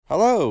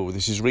Hello,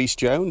 this is Rhys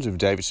Jones of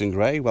Davidson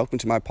Gray. Welcome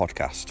to my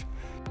podcast.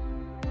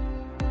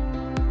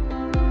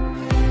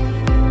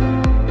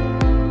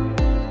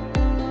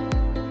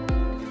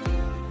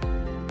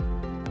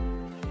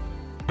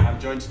 I'm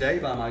joined today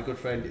by my good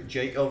friend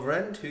Jake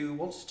Overend, who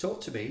wants to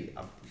talk to me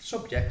on the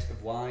subject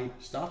of why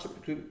startup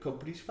recruitment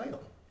companies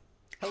fail.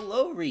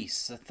 Hello,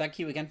 Rhys. Thank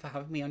you again for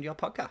having me on your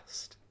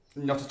podcast.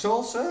 Not at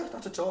all, sir.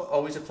 Not at all.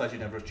 Always a pleasure,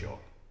 never a chore.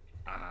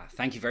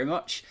 Thank you very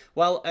much.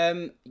 Well,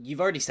 you've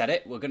already said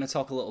it. We're going to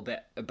talk a little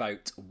bit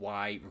about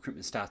why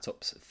recruitment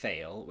startups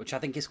fail, which I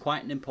think is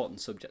quite an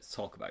important subject to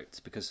talk about,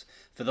 because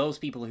for those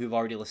people who've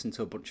already listened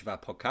to a bunch of our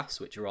podcasts,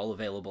 which are all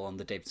available on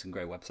the Davidson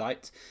Gray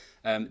website,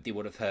 they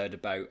would have heard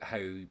about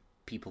how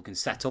people can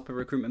set up a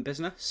recruitment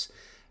business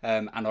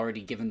and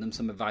already given them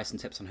some advice and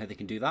tips on how they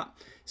can do that.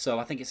 So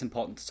I think it's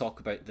important to talk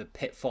about the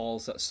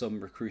pitfalls that some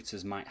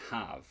recruiters might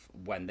have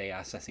when they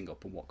are setting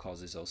up and what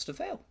causes those to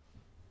fail.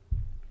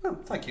 Oh,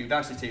 thank you.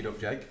 Nicely teed up,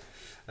 Jake.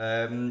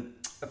 Funny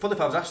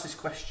enough, I was asked this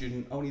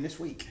question only this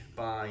week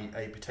by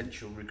a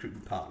potential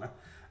recruitment partner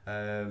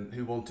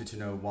who wanted to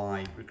know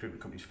why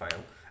recruitment companies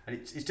fail. And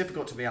it's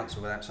difficult to be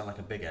answered without sounding like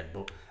a big head,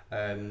 but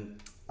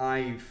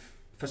I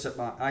first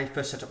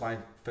set up my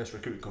first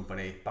recruitment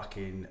company back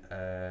in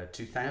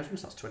 2000,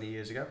 so that's 20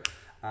 years ago.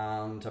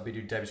 And I've been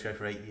doing Davidson Gray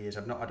for 8 years.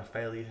 I've not had a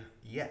failure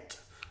yet.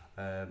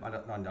 I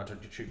don't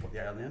shoot put the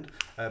A on the end,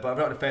 but I've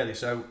not had a failure.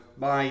 So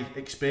my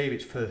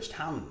experience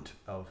firsthand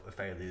of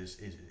failures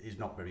is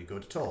not very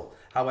good at all.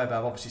 However,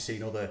 I've obviously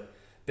seen other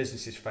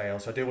businesses fail,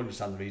 so I do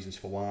understand the reasons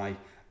for why.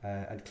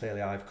 And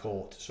clearly, I've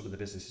caught some of the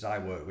businesses I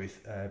work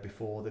with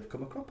before they've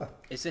come a cropper.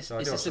 Is this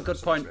a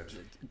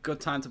good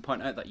time to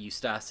point out that you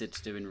started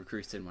doing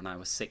recruiting when I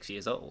was 6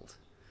 years old?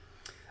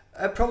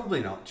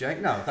 Probably not,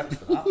 Jake. No, thanks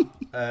for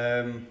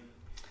that.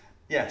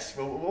 Yes,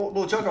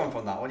 we'll jog on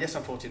from that one. Yes,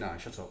 I'm 49.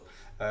 Shut up.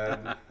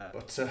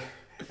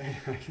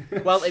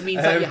 Well, it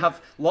means that you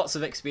have lots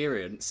of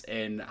experience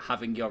in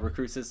having your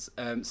recruiters'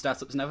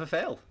 startups never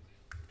fail.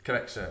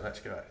 Correct, sir. That's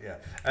correct. Yeah.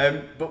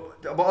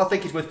 But what I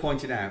think is worth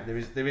pointing out, there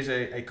is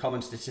a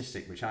common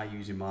statistic which I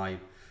use in my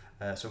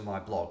some of my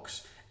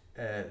blogs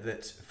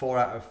that 4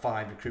 out of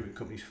 5 recruitment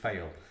companies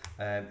fail.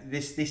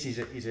 This is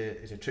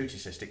a true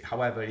statistic.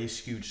 However, it is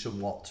skewed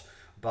somewhat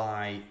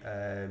by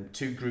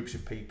two groups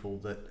of people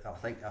that I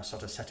think are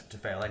sort of set up to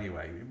fail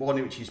anyway.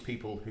 One which is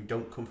people who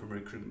don't come from a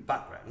recruitment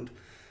background.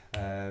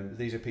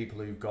 These are people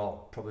who've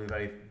got probably a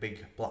very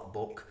big black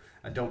book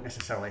and don't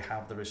necessarily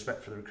have the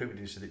respect for the recruitment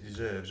industry that it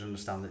deserves and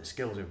understand that the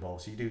skills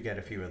involved. So you do get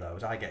a few of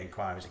those. I get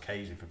inquiries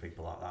occasionally from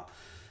people like that.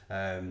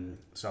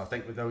 So I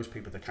think with those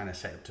people, they're kind of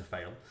set up to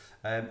fail.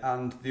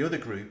 And the other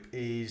group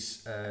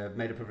is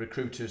made up of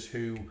recruiters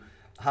who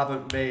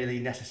haven't really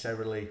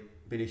necessarily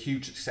been a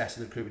huge success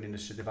in the recruitment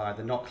industry. They've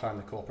either not climbed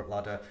the corporate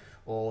ladder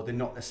or they're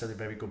not necessarily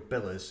very good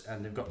billers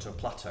and they've got to a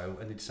plateau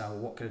and they decide, well,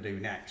 what can I do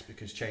next,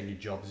 because changing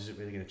jobs isn't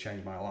really going to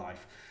change my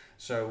life.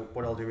 So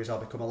what I'll do is I'll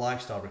become a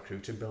lifestyle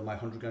recruiter and build my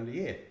 $100 grand a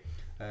year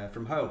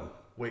from home,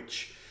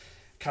 which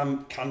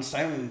can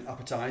sound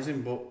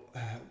appetising, but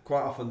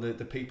quite often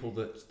the people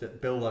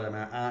that build that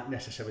amount aren't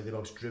necessarily the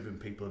most driven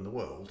people in the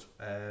world.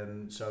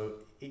 So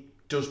it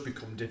does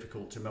become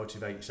difficult to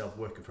motivate yourself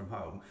working from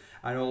home.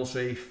 And also,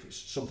 if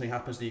something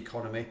happens to the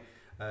economy,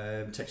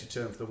 takes a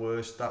turn for the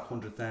worse, that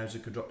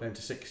 100,000 could drop down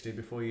to 60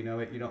 before you know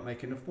it, you're not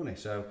making enough money.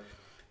 So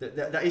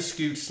that is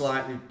skewed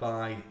slightly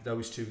by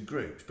those two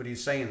groups. But in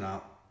saying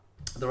that,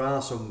 there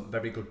are some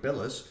very good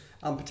billers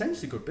and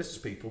potentially good business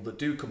people that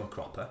do come a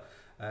cropper,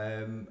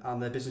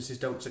 and their businesses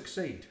don't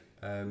succeed.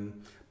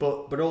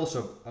 But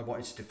also, I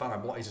wanted to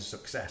define what is a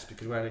success,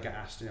 because when I get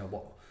asked,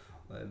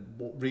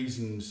 what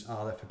reasons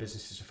are there for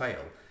businesses to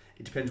fail,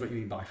 it depends what you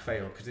mean by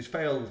fail, because there's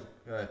fail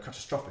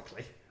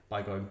catastrophically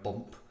by going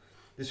bump.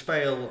 There's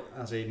fail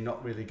as in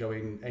not really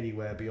going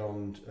anywhere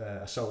beyond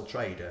a sole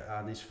trader,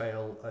 and there's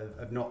fail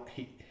of not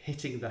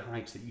hitting the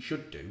heights that you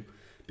should do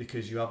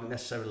because you haven't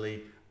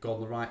necessarily gone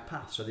the right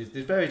path. So there's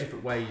very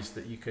different ways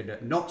that you can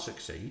not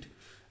succeed.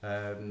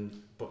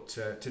 But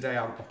today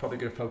I'm probably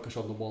going to focus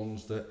on the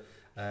ones that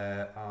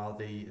are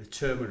the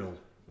terminal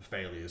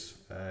failures,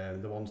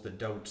 the ones that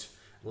don't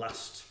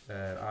last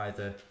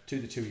either to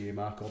the 2-year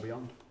mark or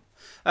beyond.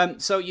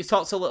 So you've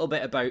talked a little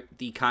bit about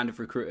the kind of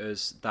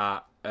recruiters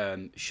that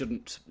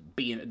shouldn't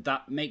be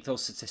that make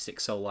those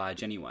statistics so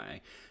large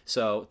anyway.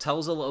 So tell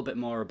us a little bit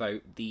more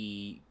about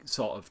the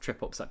sort of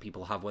trip ups that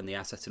people have when they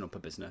are setting up a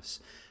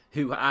business,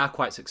 who are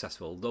quite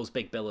successful. Those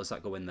big billers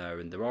that go in there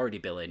and they're already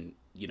billing,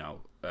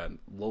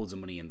 loads of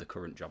money in the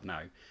current job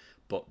now,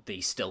 but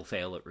they still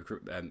fail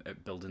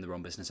at building their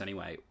own business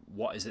anyway.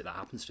 What is it that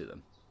happens to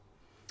them?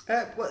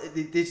 Well,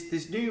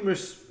 there's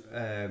numerous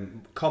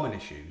common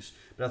issues,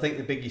 but I think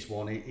the biggest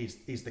one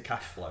is the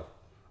cash flow,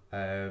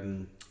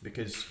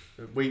 because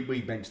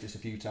we mentioned this a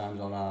few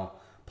times on our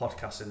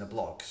podcasts and the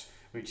blogs,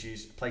 which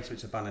is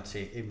placements of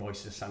vanity,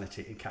 invoices of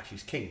sanity, and cash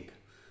is king.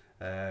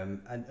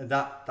 And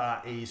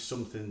that is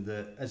something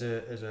that as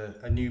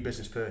a new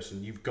business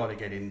person you've got to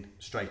get in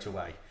straight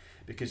away,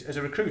 because as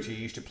a recruiter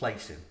you're used to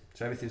placing,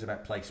 so everything's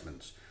about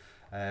placements.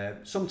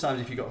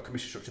 Sometimes if you've got a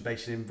commission structure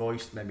based on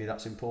invoice, maybe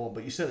that's important,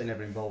 but you're certainly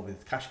never involved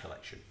with cash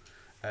collection.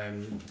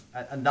 And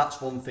that's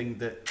one thing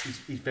that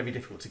is very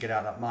difficult to get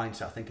out of that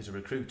mindset, I think, as a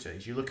recruiter,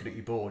 is you're looking at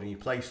your board and you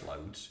place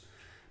loads,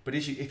 but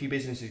if your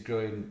business is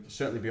growing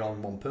certainly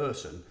beyond one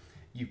person,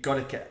 you've got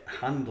to get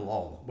a handle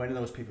on when are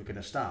those people going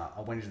to start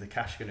and when is the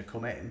cash going to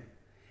come in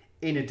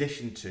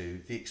addition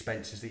to the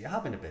expenses that you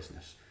have in a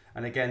business.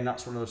 And again,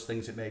 that's one of those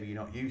things that maybe you're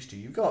not used to.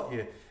 You've got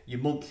your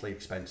monthly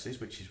expenses,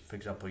 which is, for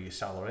example, your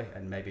salary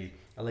and maybe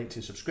a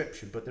LinkedIn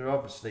subscription, but there are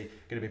obviously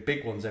going to be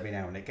big ones every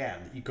now and again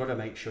that you've got to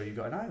make sure you've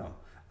got an eye on.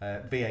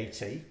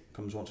 VAT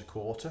comes once a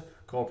quarter,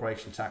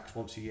 corporation tax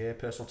once a year,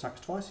 personal tax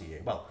twice a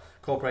year. Well,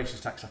 corporation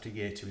tax after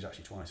year 2 is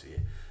actually twice a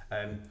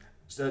year.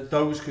 So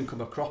those can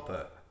come a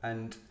cropper,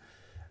 and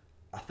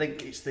I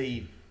think it's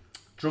the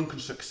drunken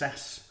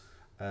success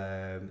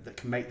that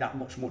can make that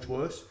much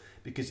worse,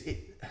 because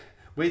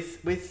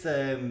with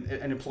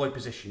an employed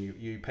position,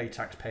 you pay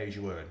tax pay as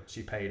you earn, so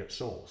you pay it at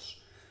source.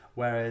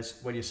 Whereas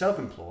when you're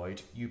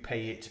self-employed, you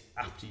pay it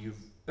after you've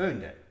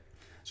earned it.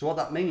 So what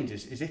that means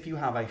is if you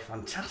have a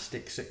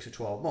fantastic 6 or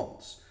 12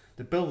 months,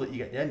 the bill that you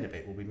get at the end of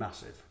it will be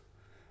massive.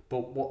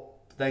 But what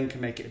then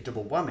can make it a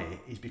double whammy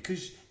is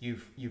because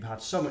you've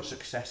had so much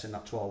success in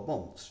that 12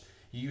 months,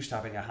 you're used to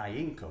having a high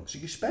income, so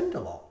you spend a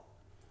lot.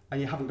 And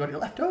you haven't got it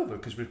left over,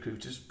 because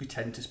recruiters, we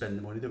tend to spend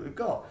the money that we've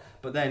got.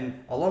 But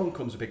then along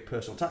comes a big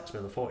personal tax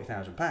bill of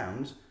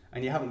 £40,000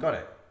 and you haven't got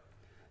it.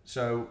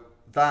 So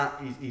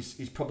that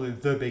is probably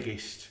the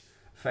biggest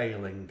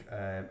failing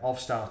of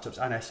startups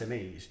and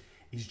SMEs,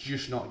 is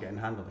just not getting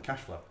a handle on the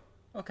cash flow.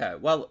 Okay,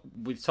 well,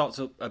 we've talked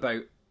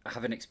about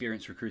having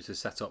experienced recruiters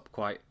set up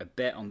quite a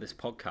bit on this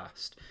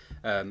podcast.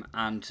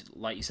 And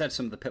like you said,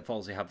 some of the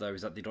pitfalls they have there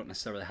is that they don't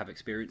necessarily have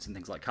experience in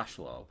things like cash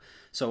flow.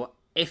 So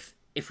if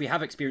we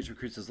have experienced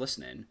recruiters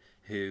listening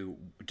who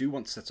do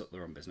want to set up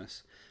their own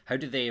business, how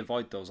do they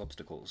avoid those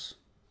obstacles?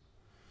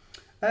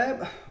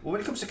 Well,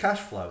 when it comes to cash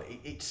flow,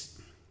 it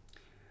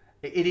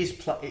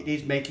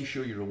is making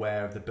sure you're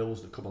aware of the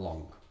bills that come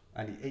along,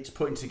 and it's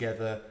putting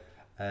together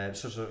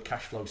sort of a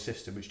cash flow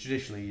system, which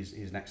traditionally is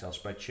an Excel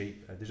spreadsheet.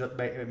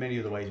 There's many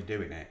other ways of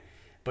doing it,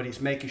 but it's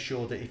making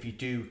sure that if you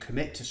do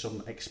commit to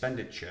some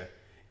expenditure,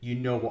 you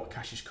know what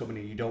cash is coming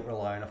in. You don't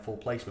rely on a full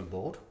placement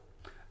board.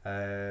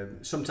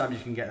 Sometimes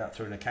you can get that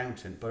through an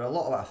accountant, but a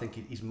lot of it, I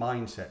think, is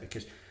mindset,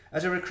 because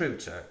as a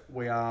recruiter,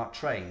 we are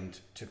trained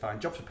to find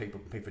jobs for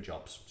people, compete for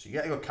jobs. So you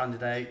get a good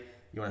candidate,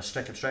 you want to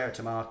stick them straight out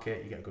to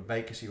market, you get a good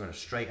vacancy, you want to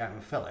straight out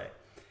and fill it.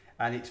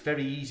 And it's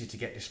very easy to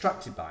get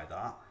distracted by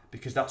that,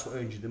 because that's what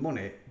earns you the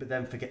money, but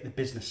then forget the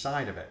business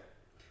side of it.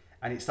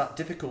 And it's that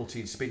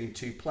difficulty in spinning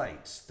two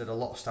plates that a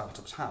lot of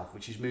startups have,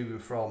 which is moving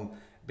from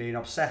being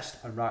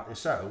obsessed, and rightly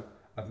so,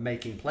 of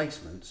making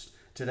placements,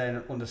 to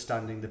then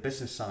understanding the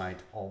business side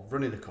of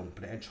running the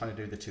company and trying to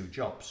do the two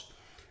jobs.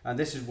 And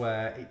this is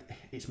where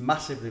it's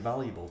massively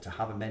valuable to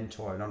have a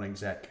mentor, a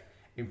non-exec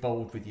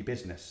involved with your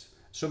business.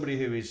 Somebody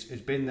who has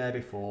been there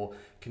before,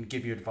 can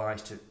give you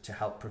advice to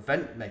help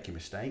prevent making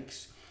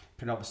mistakes,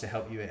 can obviously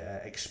help you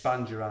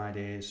expand your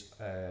ideas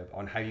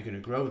on how you're going to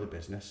grow the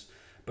business,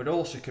 but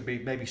also could be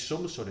maybe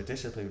some sort of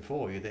discipline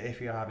for you, that if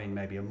you're having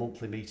maybe a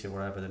monthly meeting or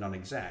whatever, the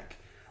non-exec,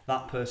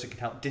 that person can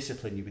help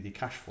discipline you with your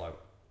cash flow.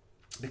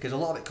 Because a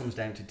lot of it comes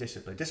down to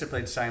discipline.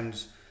 Discipline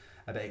sounds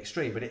a bit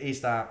extreme, but it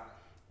is that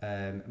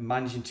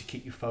managing to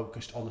keep you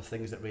focused on the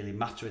things that really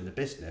matter in the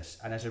business.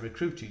 And as a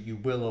recruiter, you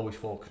will always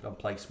focus on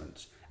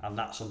placements, and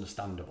that's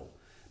understandable.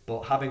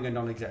 But having a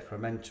non-exec or a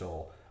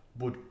mentor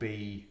would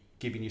be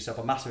giving yourself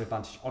a massive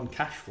advantage on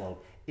cash flow,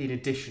 in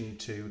addition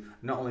to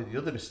not only the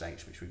other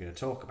mistakes, which we're going to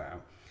talk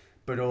about,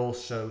 but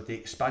also the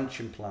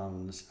expansion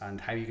plans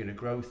and how you're going to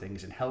grow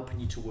things, and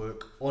helping you to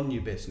work on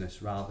your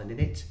business rather than in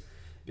it.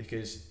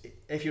 Because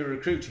if you're a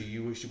recruiter,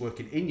 you should be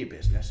working in your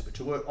business, but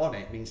to work on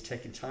it means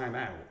taking time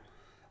out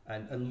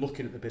and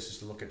looking at the business,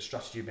 to look at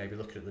strategy, maybe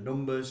looking at the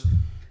numbers.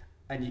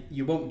 And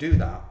you won't do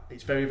that.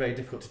 It's very, very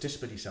difficult to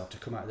discipline yourself to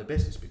come out of the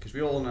business, because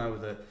we all know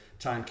that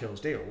time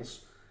kills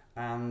deals.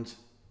 And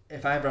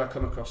if I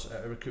come across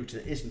a recruiter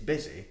that isn't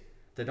busy,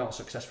 they're not a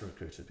successful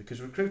recruiter,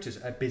 because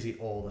recruiters are busy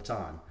all the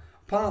time.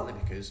 Partly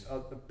because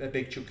a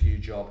big chunk of your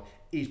job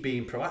is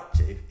being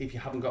proactive if you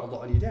haven't got a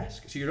lot on your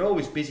desk. So you're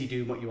always busy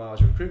doing what you are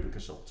as a recruitment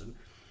consultant.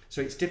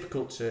 So it's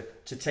difficult to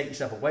take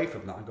yourself away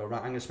from that and go, right,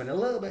 I'm going to spend a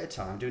little bit of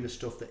time doing the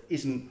stuff that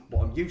isn't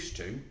what I'm used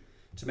to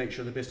make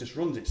sure the business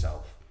runs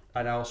itself.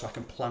 And also I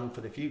can plan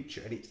for the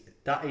future. And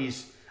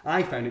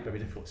I found it very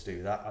difficult to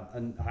do that.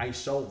 And I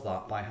solved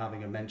that by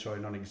having a mentor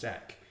and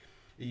non-exec.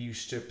 He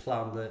used to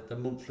plan the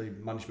monthly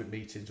management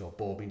meetings, or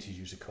board meetings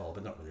you used to call,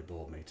 but not really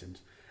board meetings.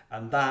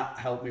 And that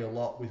helped me a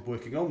lot with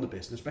working on the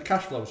business. My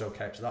cash flow was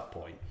okay up to that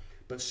point,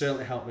 but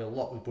certainly helped me a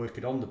lot with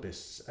working on the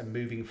business and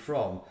moving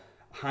from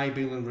a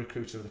high-billing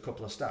recruiter with a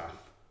couple of staff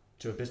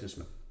to a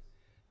businessman.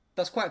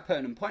 That's quite a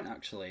pertinent point,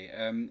 actually.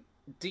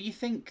 Do you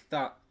think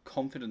that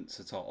confidence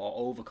at all,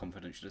 or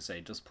overconfidence, should I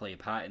say, does play a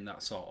part in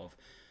that sort of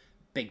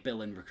big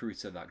billing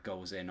recruiter that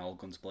goes in all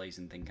guns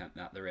blazing, thinking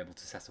that they're able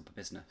to set up a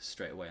business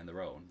straight away on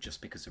their own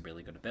just because they're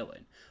really good at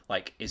billing?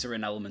 Like, is there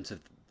an element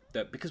of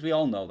that, because we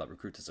all know that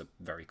recruiters are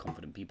very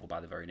confident people by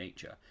their very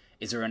nature,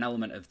 is there an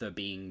element of there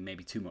being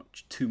maybe too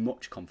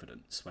much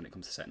confidence when it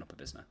comes to setting up a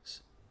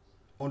business?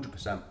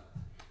 100%.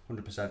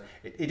 100%.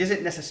 It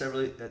isn't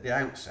necessarily at the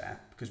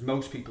outset, because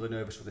most people are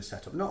nervous with the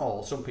setup. Not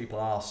all. Some people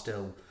are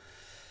still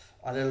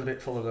a little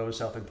bit full of their own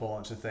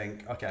self-importance and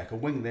think, okay, I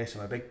can wing this,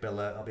 I'm a big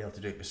biller, I'll be able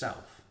to do it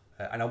myself.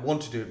 And I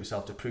want to do it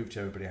myself to prove to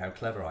everybody how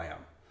clever I am.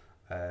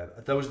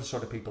 Those are the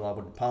sort of people I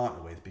wouldn't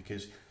partner with,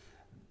 because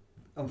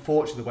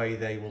unfortunately the way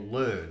they will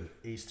learn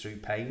is through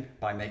pain,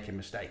 by making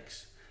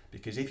mistakes.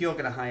 Because if you're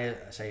going to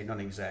hire, say, a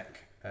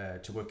non-exec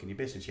to work in your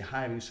business, you're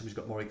hiring somebody who's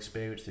got more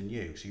experience than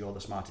you, so you're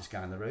the smartest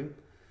guy in the room.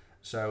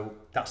 So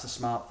that's the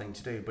smart thing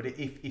to do. But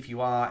if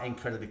you are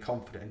incredibly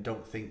confident and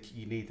don't think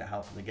you need that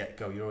help from the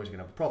get-go, you're always going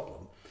to have a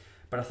problem.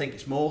 But I think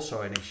it's more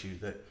so an issue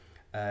that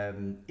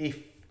if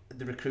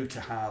the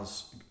recruiter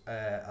has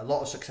a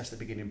lot of success at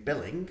the beginning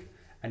billing,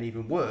 and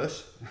even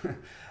worse,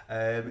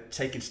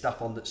 taking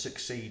staff on that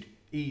succeed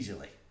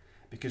easily.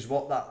 Because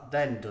what that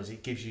then does,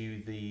 it gives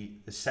you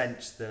the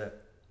sense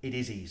that it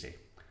is easy.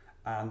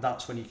 And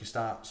that's when you can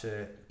start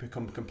to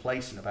become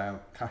complacent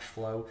about cash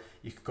flow,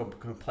 you can become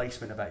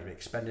complacent about your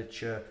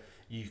expenditure,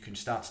 you can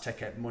start to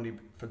take out money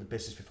from the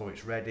business before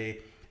it's ready.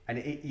 And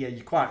yeah,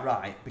 you're quite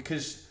right,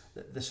 because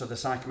the sort of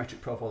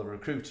psychometric profile of a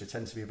recruiter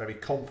tends to be a very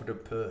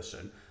confident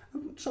person,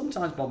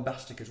 sometimes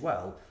bombastic as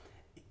well.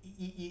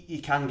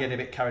 You can get a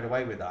bit carried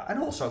away with that. And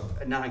also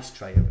a nice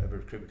trait of a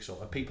recruitment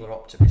consultant, people are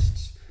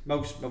optimists.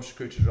 Most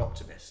recruiters are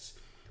optimists,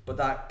 but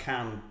that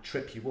can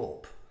trip you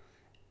up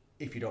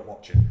if you don't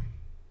watch it.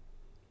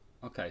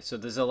 Okay, so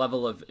there's a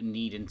level of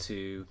needing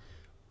to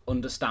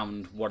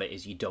understand what it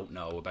is you don't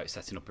know about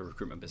setting up a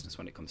recruitment business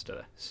when it comes to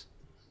this.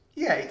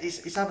 Yeah,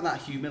 it's having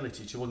that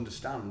humility to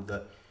understand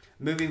that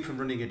moving from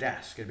running a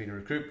desk and being a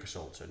recruitment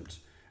consultant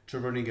to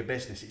running a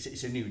business,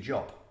 it's a new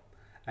job.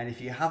 And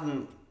if you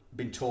haven't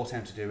been taught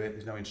how to do it,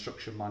 there's no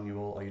instruction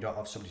manual, or you don't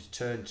have somebody to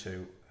turn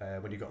to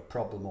when you've got a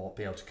problem or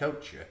be able to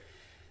coach you,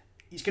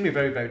 it's going to be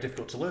very, very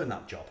difficult to learn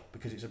that job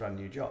because it's a brand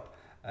new job.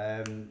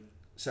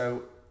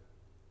 So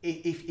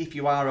if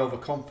you are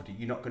overconfident,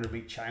 you're not going to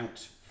reach out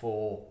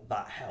for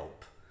that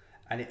help,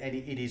 and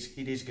it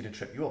is going to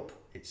trip you up.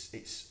 It's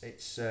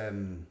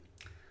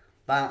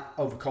that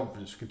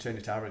overconfidence can turn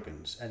into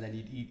arrogance, and then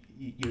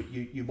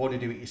you want to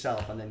do it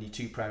yourself, and then you're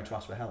too proud to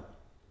ask for help.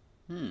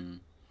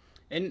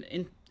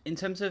 In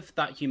terms of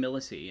that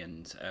humility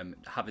and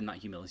having that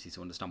humility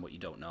to understand what you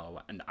don't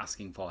know and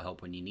asking for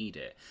help when you need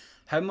it,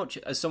 how much,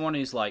 as someone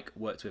who's like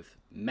worked with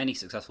many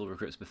successful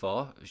recruits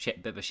before,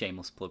 bit of a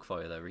shameless plug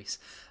for you there, Rhys,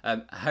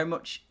 how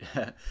much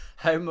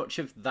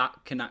of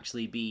that can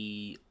actually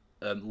be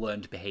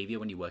learned behaviour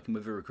when you're working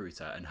with a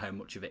recruiter, and how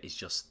much of it is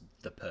just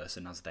the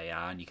person as they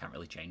are and you can't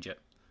really change it?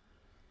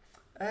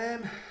 I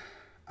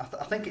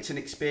think it's an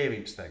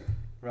experience thing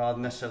rather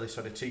than necessarily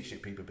sort of teaching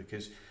it people,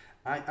 because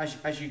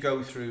as you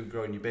go through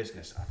growing your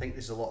business, I think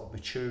there's a lot of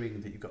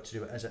maturing that you've got to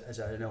do as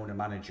an owner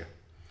manager,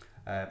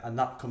 and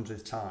that comes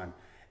with time.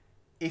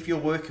 If you're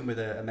working with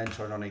a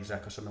mentor or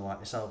non-exec or something like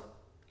myself,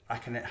 I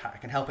can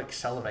help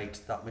accelerate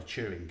that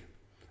maturing,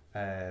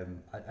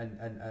 and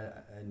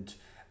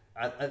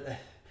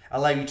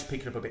allow you to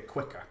pick it up a bit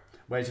quicker.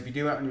 Whereas if you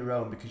do it on your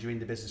own, because you're in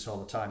the business all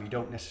the time, you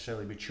don't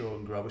necessarily mature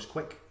and grow as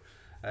quick.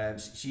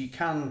 So you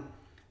can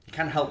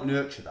help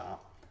nurture that,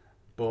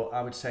 but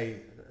I would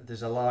say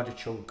there's a larger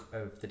chunk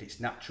of that it's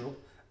natural,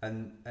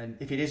 and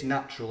if it is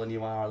natural and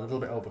you are a little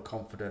bit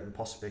overconfident and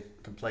possibly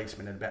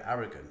complacent and a bit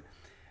arrogant,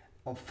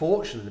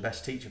 unfortunately the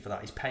best teacher for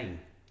that is pain,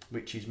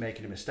 which is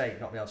making a mistake,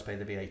 not being able to pay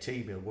the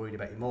VAT bill, worried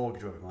about your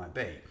mortgage or whatever it might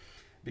be,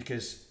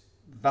 because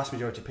vast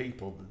majority of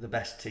people, the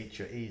best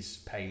teacher is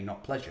pain,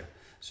 not pleasure.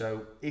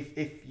 So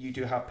if you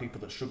do have people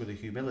that struggle with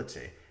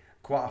humility,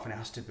 quite often it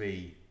has to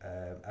be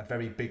a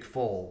very big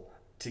fall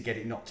to get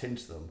it knocked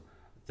into them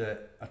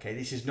that, okay,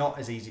 this is not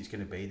as easy as it's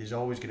going to be. There's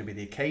always going to be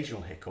the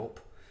occasional hiccup.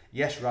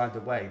 Yes, ride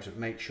the waves, but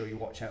make sure you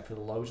watch out for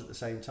the lows at the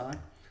same time.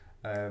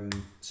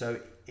 So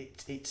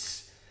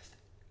it's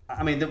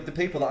I mean, the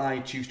people that I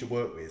choose to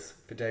work with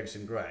for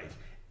Davison Gray,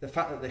 the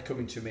fact that they're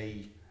coming to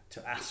me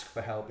to ask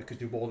for help because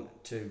they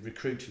want to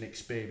recruit an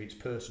experienced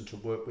person to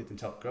work with and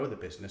to help grow the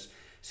business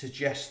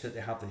suggests that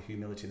they have the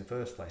humility in the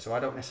first place. So I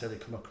don't necessarily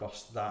come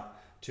across that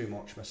too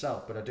much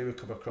myself, but I do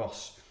come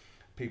across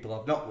people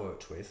I've not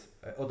worked with,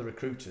 other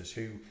recruiters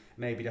who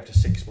maybe after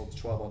 6 months,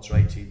 12 months or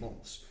 18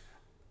 months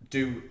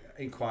do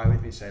inquire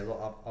with me and say,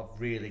 look, I've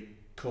really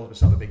caused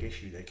myself a big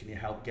issue there, can you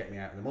help get me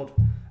out of the mud?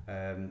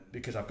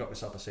 Because I've got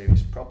myself a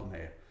serious problem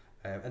here.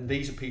 And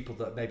these are people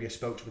that maybe I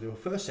spoke to when they were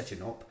first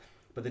setting up,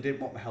 but they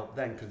didn't want my help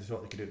then because they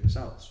thought they could do it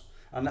themselves.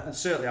 And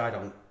certainly I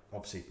don't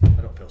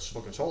feel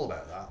smug at all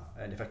about that.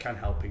 And if I can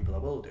help people, I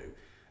will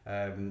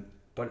do.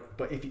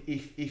 But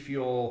if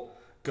you're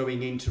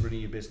going into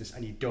running your business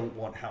and you don't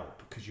want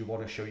help because you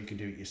want to show you can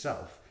do it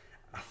yourself,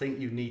 I think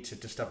you need to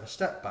just have a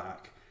step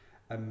back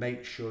and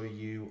make sure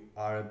you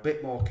are a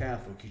bit more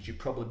careful, because you're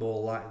probably more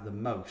likely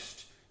than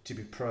most to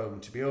be prone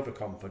to be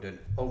overconfident,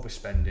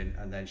 overspending,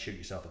 and then shoot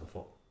yourself in the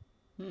foot.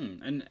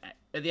 And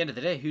at the end of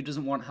the day, who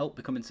doesn't want help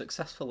becoming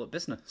successful at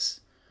business?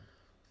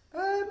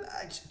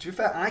 To be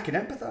fair, I can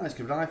empathise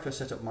because when I first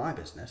set up my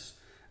business,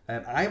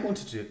 I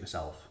wanted to do it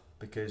myself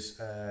because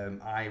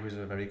I was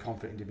a very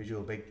confident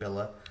individual, big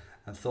biller,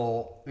 and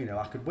thought,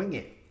 I could wing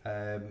it.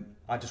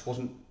 I just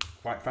wasn't,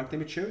 quite frankly,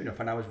 mature enough,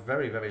 and I was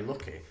very, very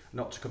lucky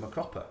not to come a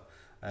cropper.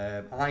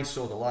 I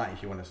saw the light,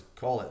 if you want to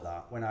call it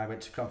that, when I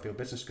went to Cranfield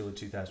Business School in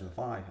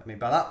 2005. I mean,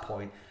 by that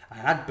point, I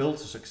had built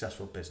a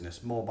successful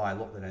business, more by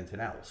luck than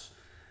anything else.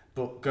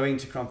 But going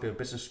to Cranfield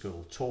Business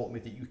School taught me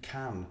that you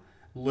can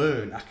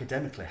learn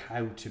academically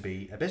how to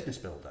be a business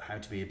builder, how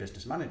to be a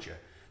business manager.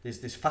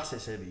 There's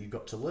facets here that you've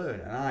got to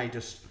learn, and I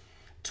just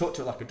took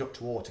to it like a duck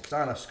to water because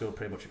I left school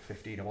pretty much at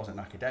 15. I wasn't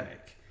an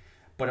academic,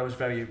 but I was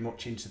very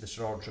much into the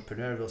sort of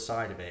entrepreneurial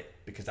side of it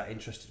because that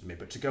interested me.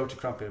 But to go to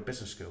Cranfield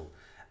Business School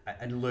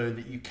and learn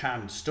that you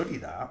can study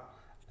that,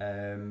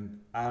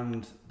 and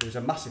there was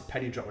a massive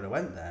penny drop when I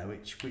went there,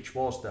 which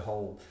was the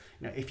whole,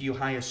 if you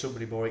hire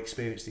somebody more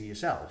experienced than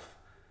yourself,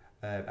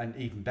 and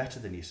even better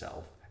than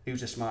yourself,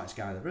 who's the smartest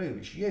guy in the room?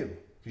 It's you,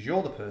 because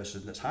you're the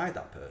person that's hired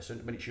that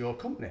person, but it's your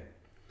company.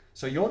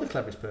 So you're the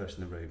cleverest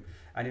person in the room.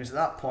 And it was at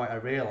that point I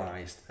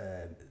realised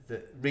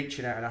that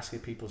reaching out and asking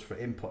people for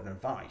input and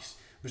advice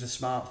was a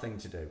smart thing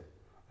to do,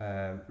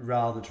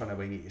 rather than trying to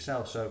wing it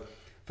yourself. So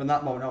from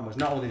that moment onwards,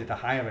 not only did I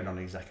hire a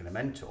non-exec and a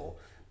mentor,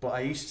 but I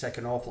used to take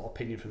an awful lot of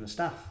opinion from the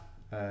staff.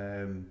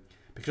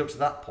 Because up to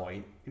that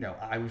point,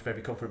 I was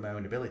very confident in my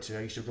own ability.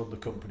 I used to run the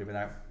company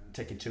without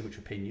taking too much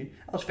opinion.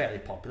 I was fairly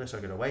popular, so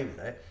I got away with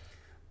it.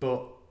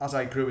 But as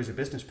I grew as a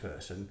business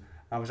person,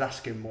 I was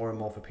asking more and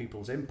more for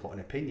people's input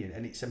and opinion,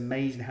 and it's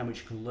amazing how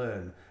much you can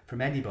learn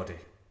from anybody,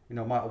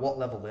 no matter what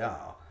level they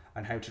are,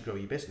 and how to grow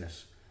your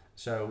business.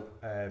 So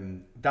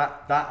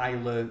that I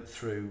learned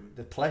through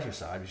the pleasure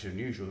side, which is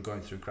unusual,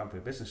 going through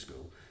Cranfield Business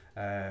School.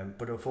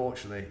 But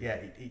unfortunately,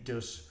 it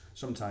does.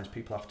 Sometimes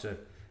people have to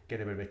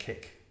get a bit of a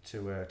kick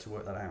to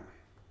work that out.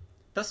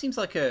 That seems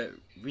like a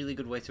really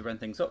good way to run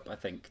things up, I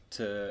think,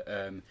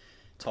 to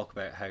talk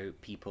about how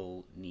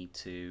people need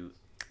to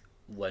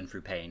learn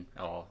through pain,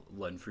 or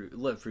learn through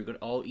good,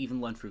 or even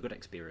learn through good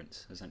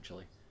experience,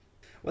 essentially.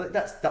 Well,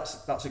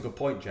 that's a good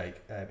point, Jake.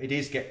 It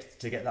is get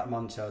that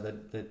motto,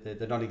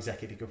 the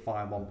non-exec, if you can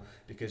find one,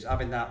 because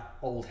having that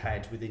old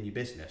head within your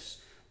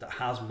business that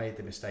has made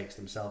the mistakes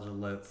themselves and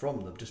learnt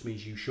from them just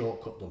means you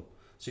shortcut them.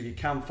 So if you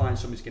can find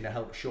somebody who's going to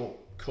help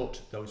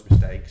shortcut those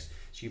mistakes,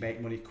 so you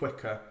make money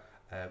quicker,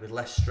 with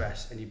less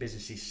stress, and your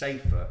business is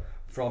safer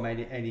from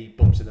any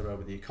bumps in the road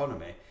with the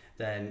economy,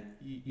 then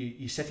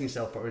you're setting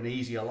yourself for an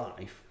easier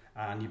life,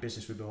 and your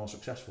business will be more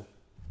successful.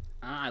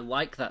 I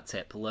like that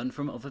tip. Learn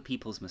from other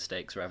people's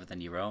mistakes rather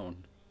than your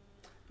own.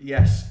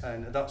 Yes,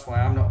 and that's why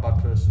I'm not a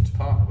bad person to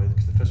partner with,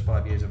 because the first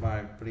 5 years of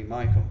running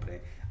my company,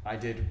 I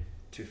did,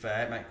 to be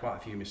fair, make quite a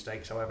few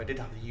mistakes. However, I did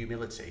have the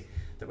humility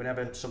that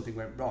whenever something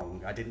went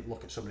wrong, I didn't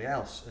look at somebody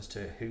else as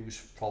to whose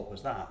fault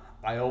was that.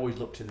 I always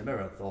looked in the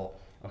mirror and thought,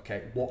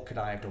 okay, what could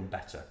I have done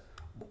better?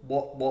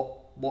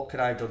 What could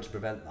I have done to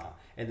prevent that?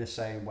 In the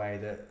same way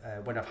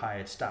that when I've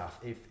hired staff,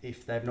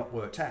 if they've not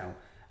worked out,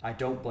 I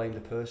don't blame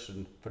the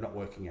person for not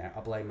working out.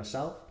 I blame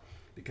myself,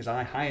 because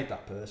I hired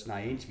that person,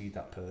 I interviewed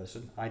that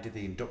person, I did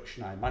the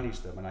induction, I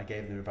managed them, and I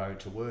gave them the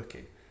environment to work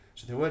in.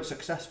 So if they weren't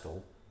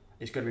successful,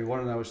 it's going to be one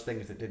of those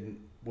things that didn't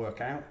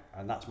work out,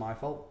 and that's my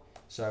fault.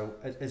 So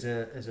as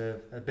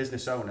a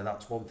business owner,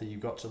 that's one thing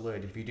you've got to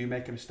learn. If you do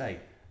make a mistake,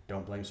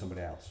 don't blame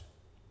somebody else.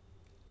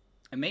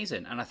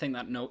 Amazing, and I think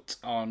that note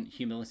on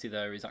humility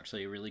there is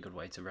actually a really good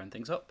way to round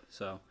things up.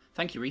 So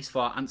thank you, Rhys,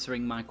 for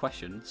answering my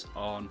questions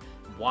on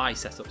why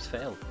setups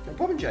fail. No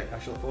problem, Jake. I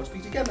shall look forward to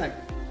speaking again, mate.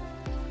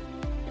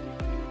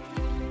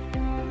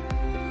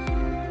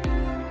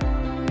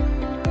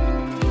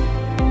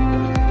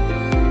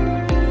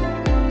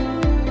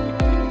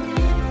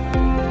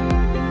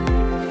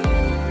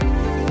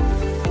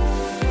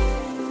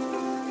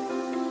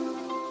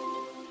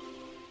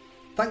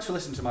 Thanks for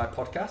listening to my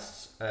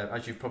podcasts.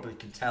 As you probably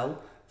can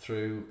tell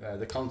through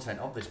the content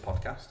of this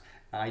podcast,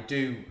 I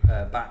do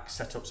back,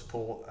 set up,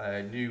 support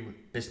new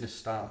business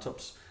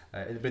startups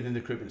within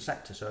the recruitment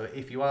sector. So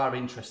if you are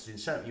interested in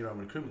setting up your own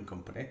recruitment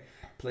company,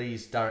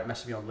 please direct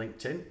message me on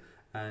LinkedIn,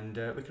 and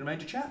we can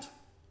arrange a chat.